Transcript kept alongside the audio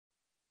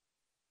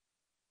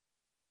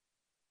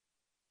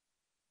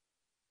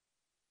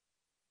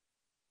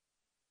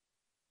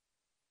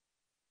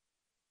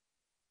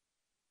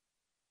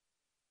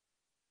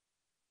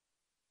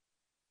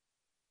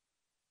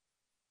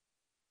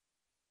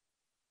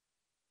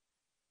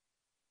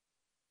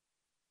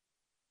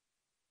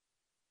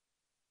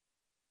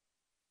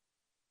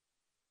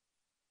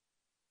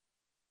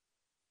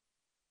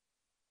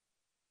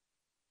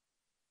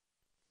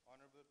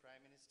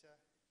Minister,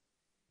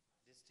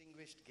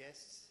 distinguished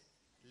guests,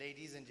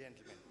 ladies and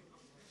gentlemen.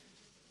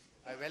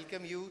 I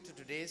welcome you to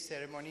today's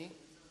ceremony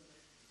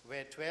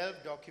where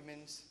 12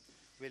 documents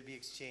will be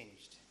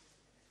exchanged.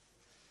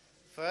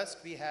 First,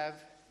 we have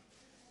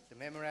the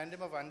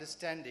Memorandum of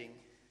Understanding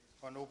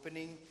on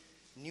opening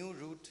new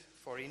route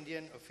for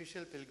Indian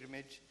official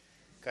pilgrimage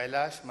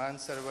Kailash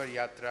Mansarovar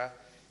Yatra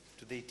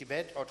to the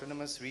Tibet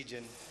Autonomous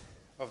Region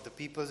of the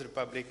People's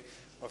Republic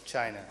of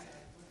China.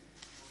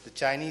 The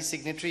Chinese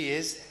signatory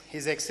is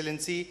His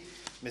Excellency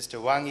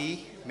Mr. Wang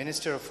Yi,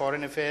 Minister of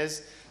Foreign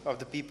Affairs of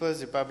the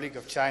People's Republic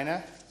of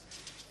China,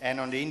 and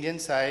on the Indian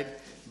side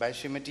by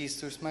Srimati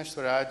Sushma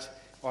Swaraj,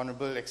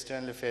 Honorable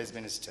External Affairs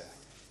Minister.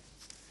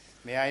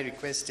 May I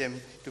request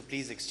him to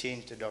please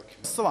exchange the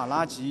document. 斯瓦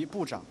拉吉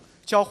部长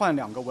交换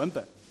2个文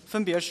本，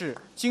分别是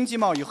经济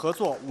贸易合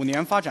作5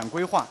年发展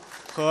规划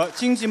和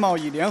经济贸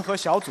易联合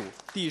小组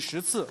第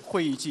10次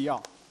会议纪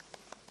要。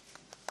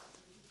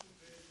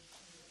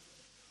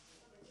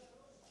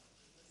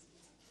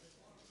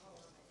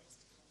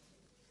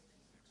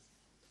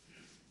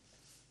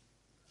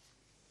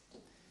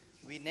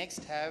 We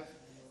next have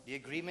the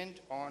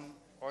agreement on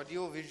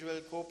audio-visual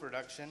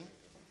co-production,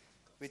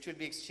 which will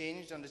be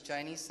exchanged on the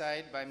Chinese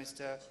side by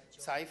Mr.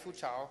 Cai Fu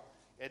Chao,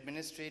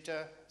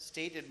 Administrator,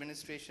 State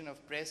Administration of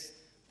Press,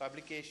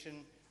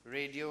 Publication,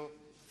 Radio,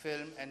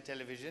 Film and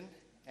Television,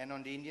 and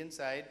on the Indian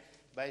side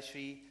by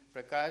Shri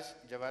Prakash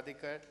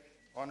Javadekar,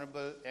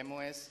 Honorable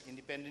MOS,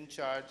 Independent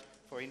Charge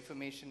for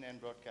Information and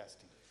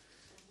Broadcasting.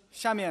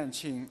 下面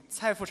请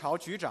蔡富朝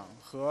局长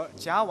和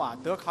贾瓦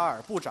德卡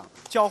尔部长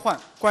交换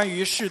关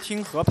于视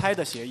听合拍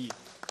的协议。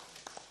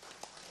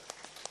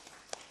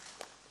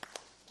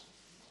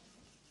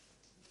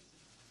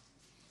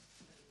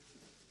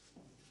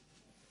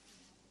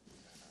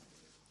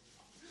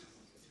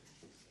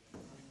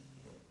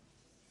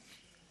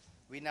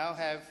 We now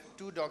have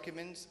 2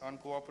 documents on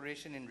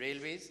cooperation in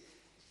railways.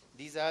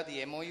 These are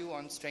the MOU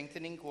on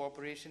strengthening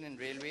cooperation in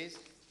railways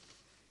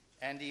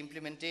and the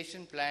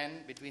implementation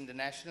plan between the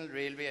National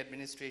Railway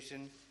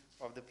Administration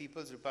of the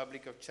People's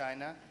Republic of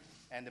China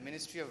and the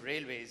Ministry of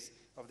Railways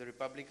of the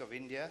Republic of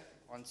India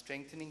on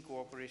strengthening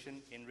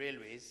cooperation in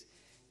railways.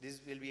 This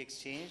will be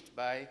exchanged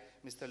by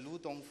Mr. Lu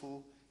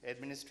Tongfu,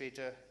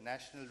 Administrator,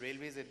 National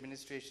Railways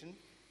Administration,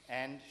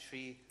 and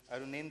Shri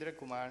Arunendra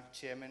Kumar,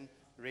 Chairman,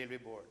 Railway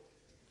Board.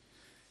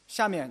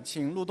 下面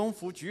请陆东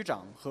福局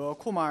长和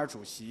库马尔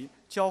主席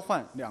交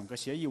换2个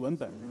协议文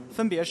本，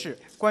分别是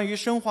关于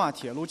深化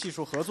铁路技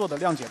术合作的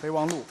谅解备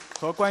忘录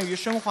和关于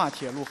深化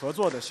铁路合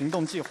作的行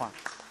动计划。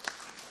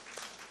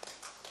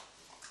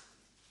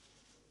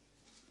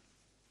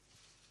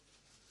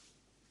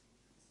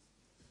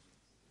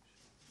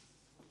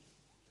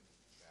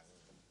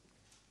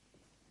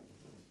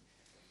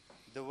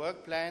 The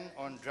work plan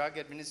on drug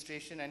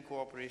administration and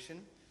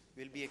cooperation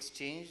will be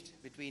exchanged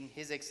between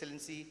His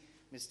Excellency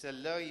Mr.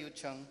 Le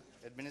Yucheng,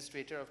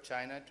 Administrator of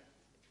China,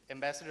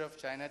 Ambassador of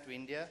China to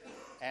India,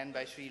 and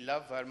by Shri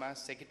Love Verma,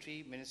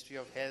 Secretary, Ministry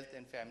of Health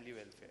and Family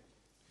Welfare.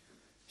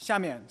 下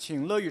面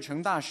请乐玉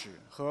成大使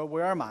和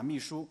维尔玛秘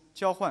书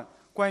交换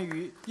关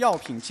于药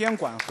品监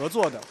管合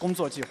作的工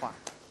作计划。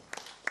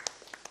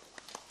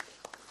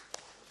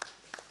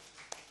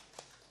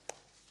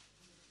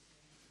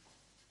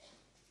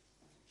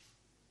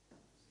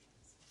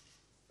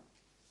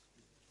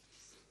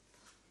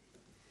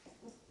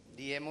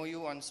 The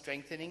MOU on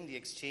strengthening the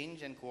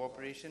exchange and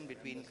cooperation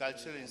between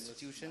cultural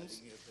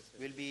institutions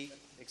will be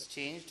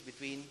exchanged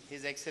between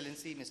His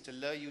Excellency Mr.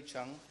 Le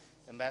Yucheng,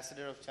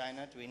 Ambassador of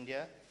China to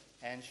India,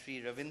 and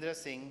Shri Ravindra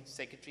Singh,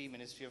 Secretary,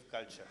 Ministry of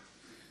Culture.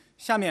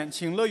 下面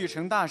请乐玉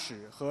成大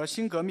使和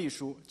辛格秘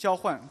书交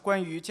换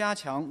关于加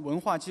强文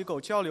化机构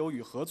交流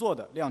与合作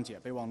的谅解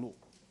备忘录。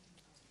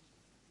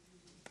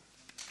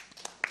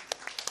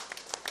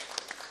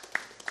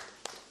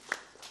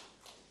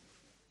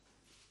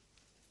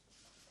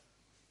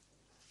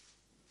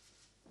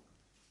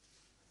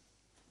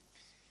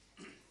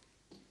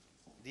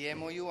 The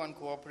MOU on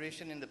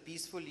cooperation in the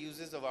peaceful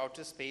uses of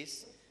outer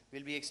space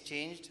will be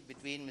exchanged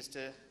between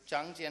Mr.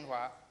 Chang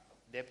Jianhua,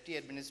 Deputy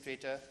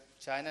Administrator,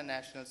 China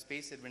National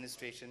Space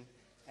Administration,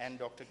 and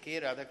Dr.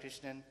 K.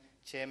 Radhakrishnan,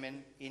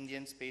 Chairman,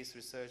 Indian Space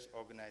Research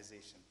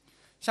Organization.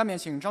 下面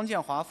请张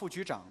建华副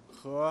局长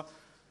和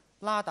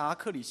拉达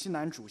克里希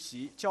南主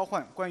席交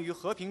换关于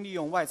和平利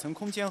用外层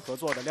空间合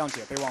作的谅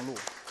解备忘录。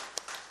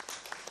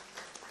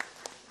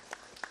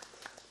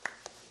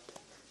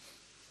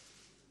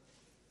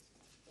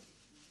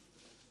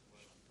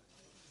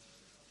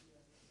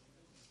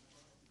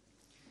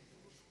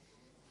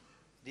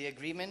 The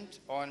agreement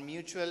on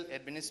mutual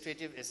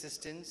administrative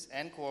assistance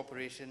and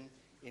cooperation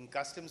in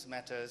customs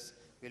matters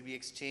will be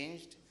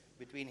exchanged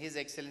between His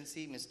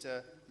Excellency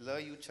Mr. Le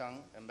Yucheng,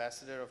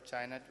 Ambassador of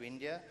China to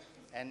India,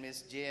 and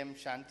Ms. J.M.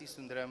 Shanti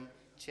Sundaram,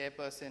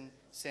 Chairperson,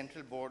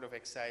 Central Board of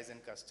Excise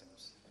and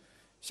Customs.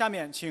 下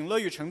面请乐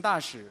玉成大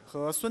使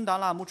和孙达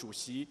拉姆主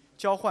席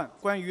交换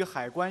关于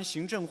海关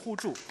行政互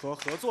助和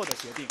合作的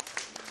协定。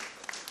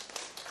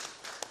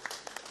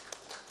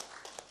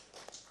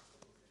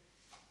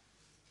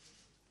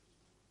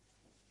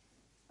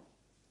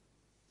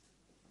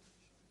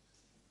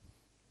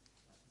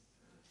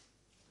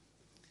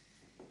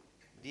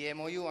The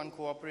MOU on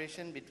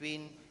cooperation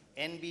between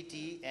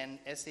NBT and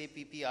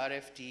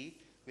SAPP-RFT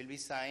will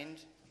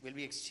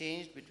be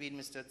exchanged between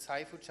Mr.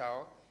 Cai-Fu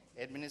Chao,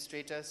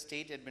 Administrator,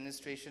 State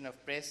Administration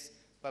of Press,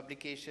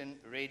 Publication,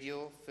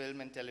 Radio, Film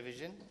and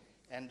Television,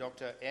 and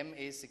Dr.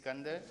 M.A.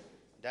 Sikandar,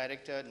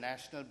 Director,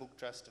 National Book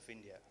Trust of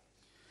India.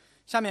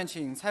 下面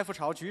请蔡富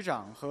朝局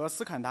长和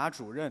斯坎达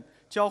主任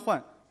交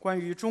换关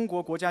于中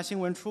国国家新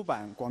闻出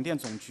版广电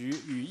总局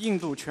与印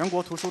度全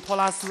国图书托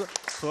拉斯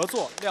合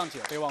作谅解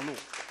备忘录。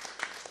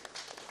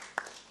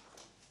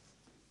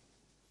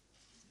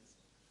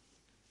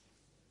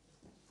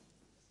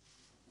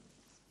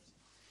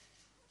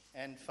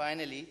And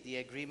finally, the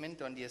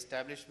agreement on the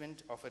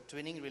establishment of a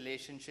twinning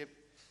relationship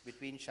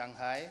between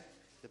Shanghai,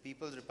 the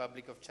People's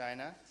Republic of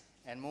China,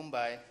 and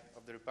Mumbai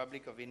of the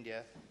Republic of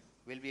India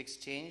will be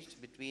exchanged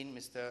between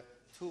Mr.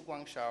 Thu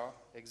Guangshao,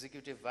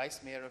 Executive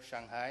Vice Mayor of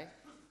Shanghai,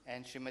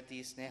 and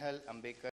Srimati Snehal Ambekar,